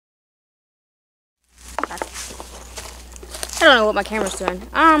don't know what my camera's doing.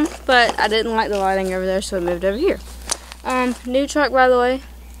 But I didn't like the lighting over there, so it moved over here. New truck, by the way.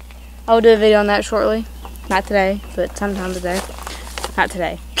 I'll do a video on that shortly. Not today, but sometime today. Not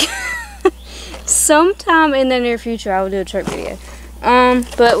today. Sometime in the near future, I will do a truck video.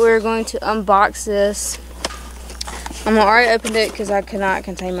 But we're going to unbox this. I already opened it because I could not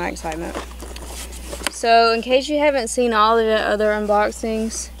contain my excitement. So, in case you haven't seen all of the other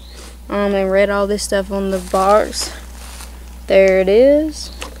unboxings, and read all this stuff on the box, there it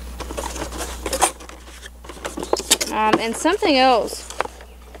is. And something else,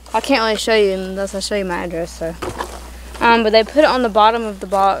 I can't really show you unless I show you my address, so. But they put it on the bottom of the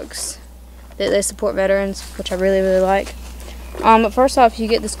box that they support veterans, which I really, really like. But first off, you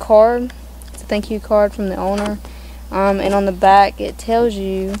get this card. It's a thank you card from the owner. And on the back, it tells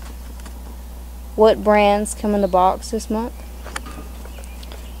you what brands come in the box this month.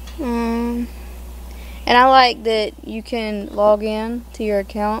 And I like that you can log in to your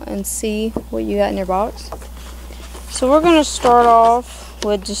account and see what you got in your box. So we're going to start off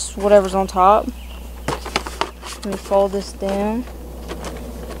with just whatever's on top. Let me fold this down.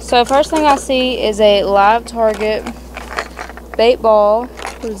 So first thing I see is a live target bait ball.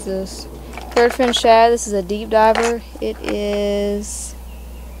 What is this? Third fin shad. This is a deep diver. It is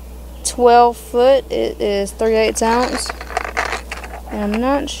 12 foot. It is 3/8 ounce. And I'm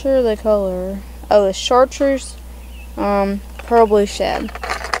not sure the color. Oh, it's chartreuse pearl blue shad.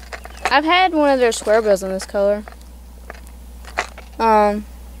 I've had one of their square bills in this color.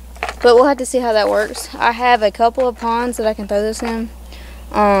 But we'll have to see how that works. I have a couple of ponds that I can throw this in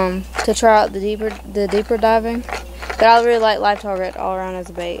to try out the deeper diving. But I really like live target all around as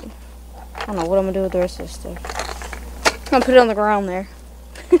a bait. I don't know what I'm going to do with the rest of this stuff. I'm going to put it on the ground there.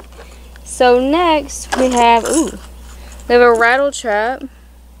 So next we have a rattle trap.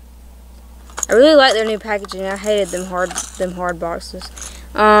 I really like their new packaging. I hated them hard boxes.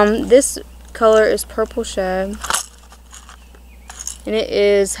 This color is purple shad. And it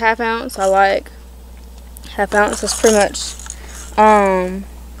is 1/2 ounce. I like 1/2 ounce. That's pretty much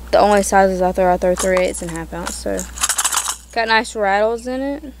the only sizes I throw 3/8 and 1/2 ounce. So got nice rattles in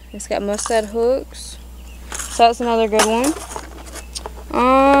it. It's got mustad hooks. So that's another good one.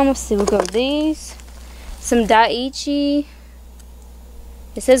 Let's see, we'll go with these. Some Daiichi.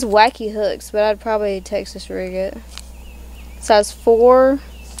 It says wacky hooks, but I'd probably Texas rig it. Size 4,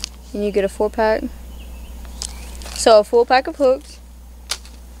 and you get a 4-pack. So a full pack of hooks.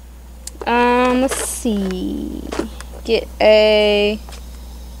 Let's see. Get a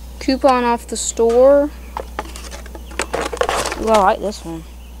coupon off the store. Ooh, I like this one.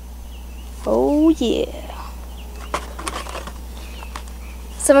 Oh yeah.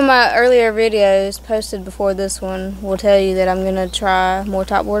 Some of my earlier videos posted before this one will tell you that I'm going to try more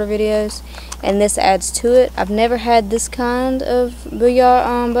topwater videos, and this adds to it. I've never had this kind of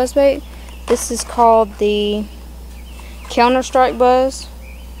booyah buzzbait. This is called the Counter-Strike Buzz.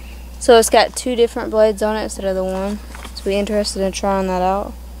 So it's got 2 different blades on it instead of the one. So be interested in trying that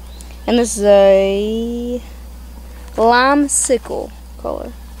out. And this is a lime sickle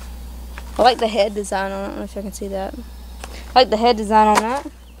color. I like the head design on it. I don't know if you can see that. I like the head design on that.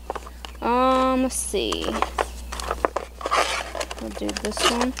 Let's see. I'll do this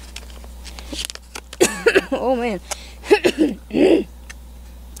one. Oh man.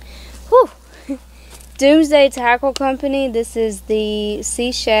 Whew. Doomsday Tackle Company. This is the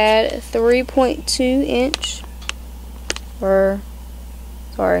Sea Shad 3.2 inch. Or,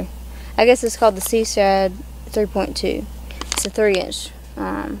 sorry. I guess it's called the Sea Shad 3.2. It's a 3-inch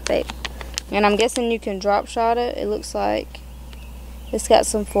bait. And I'm guessing you can drop shot it. It looks like it's got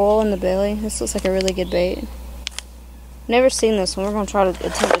some foil in the belly. This looks like a really good bait. Never seen this one. We're going to try to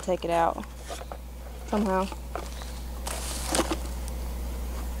attempt to take it out somehow.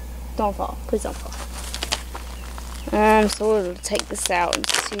 Don't fall. Please don't fall. So we'll take this out and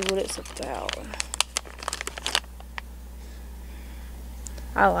see what it's about.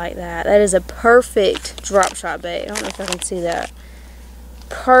 I like that. That is a perfect drop shot bait. I don't know if I can see that.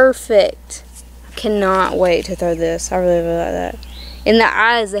 Perfect. I cannot wait to throw this. I really, really like that. In the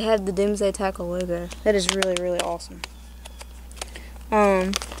eyes, they have the Doomsday Tackle logo. That is really, really awesome.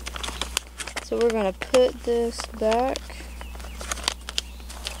 So we're going to put this back.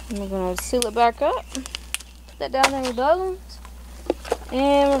 And we're going to seal it back up. Put that down there with the other ones.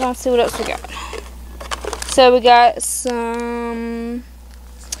 And we're going to see what else we got. So we got some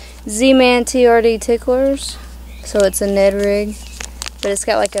Z-Man TRD ticklers. So it's a Ned rig. But it's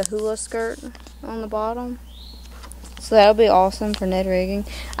got like a hula skirt on the bottom. So that'll be awesome for Ned rigging.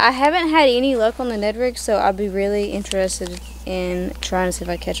 I haven't had any luck on the Ned rig, so I'd be really interested in trying to see if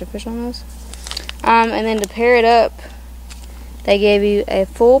I catch a fish on those. And then to pair it up they gave you a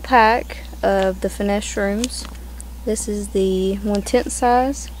full pack of the finesse shrooms. This is the 1/10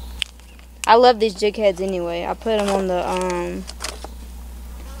 size. I love these jig heads anyway. I put them on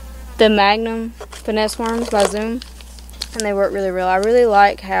the Magnum finesse worms by Zoom, and they work really well. I really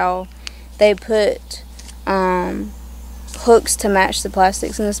like how they put hooks to match the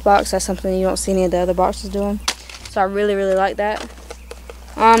plastics in this box. That's something you don't see any of the other boxes doing. So I really, really like that.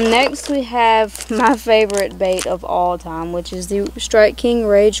 Next we have my favorite bait of all time, which is the Strike King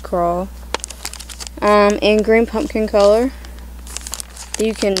Rage Crawl in green pumpkin color.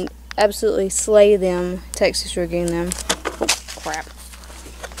 You can absolutely slay them Texas rigging them. Oh, crap.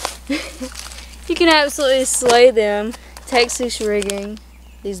 You can absolutely slay them Texas rigging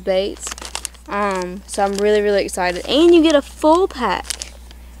these baits. So I'm really, really excited. And you get a full pack.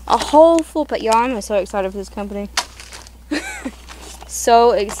 A whole full pack. Y'all, I'm so excited for this company.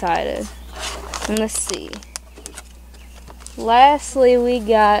 So excited. And let's see. Lastly, we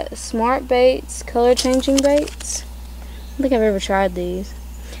got Smart Baits, color changing baits. I don't think I've ever tried these.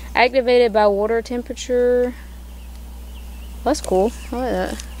 Activated by water temperature. That's cool. I like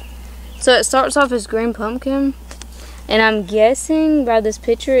that. So it starts off as green pumpkin. And I'm guessing by this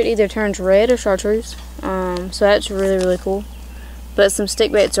picture it either turns red or chartreuse. So that's really, really cool. But some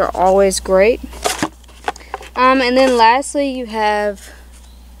stick baits are always great. And then lastly you have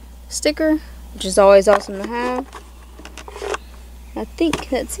sticker, which is always awesome to have. I think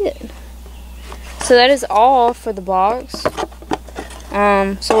that's it. So that is all for the box.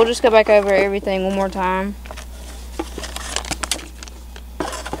 So we'll just go back over everything one more time.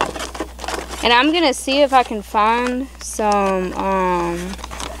 And I'm gonna see if I can find some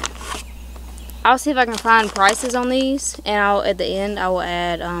I'll see if I can find prices on these, and at the end I will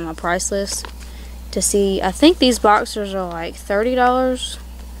add a price list to see. I think these boxers are like $30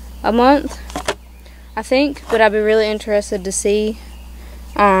 a month, I think, but I'd be really interested to see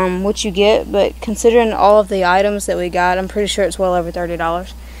what you get. But considering all of the items that we got, I'm pretty sure it's well over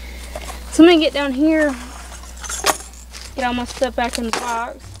 $30. So I'm gonna get down here, get all my stuff back in the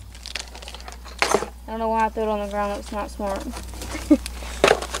box. I don't know why I threw it on the ground. That's not smart.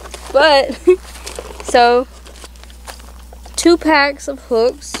 But so 2 packs of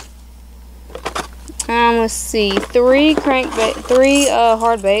hooks. Let's see, 3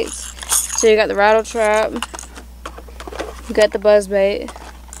 hard baits. So you got the rattle trap, you got the buzz bait,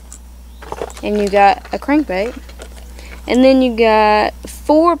 and you got a crankbait. And then you got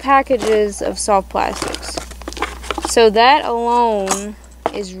 4 packages of soft plastics. So that alone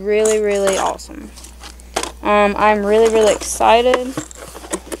is really, really awesome. I'm really, really excited.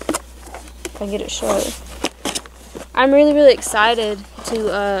 If I get it shut. I'm really, really excited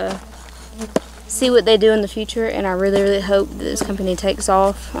to see what they do in the future, and I really, really hope that this company takes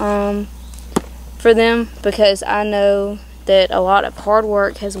off for them, because I know that a lot of hard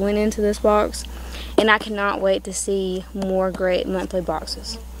work has went into this box, and I cannot wait to see more great monthly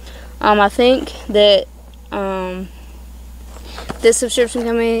boxes. I think that this subscription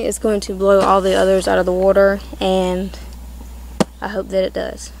company is going to blow all the others out of the water, and I hope that it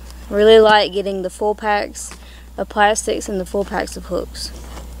does. I really like getting the full packs of plastics and the full packs of hooks.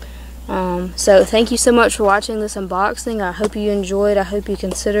 So thank you so much for watching this unboxing. I hope you enjoyed. I hope you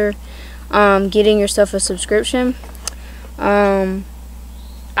consider getting yourself a subscription. I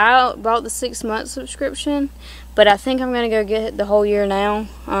bought the 6-month subscription, but I think I'm going to go get the whole year now.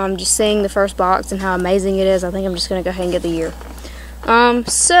 Just seeing the first box and how amazing it is, I think I'm just going to go ahead and get the year.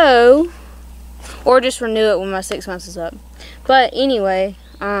 Or just renew it when my 6 months is up. But anyway,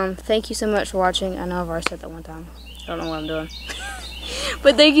 thank you so much for watching. I know I've already said that one time. I don't know what I'm doing.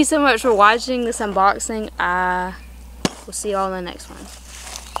 But thank you so much for watching this unboxing. I will see you all in the next one.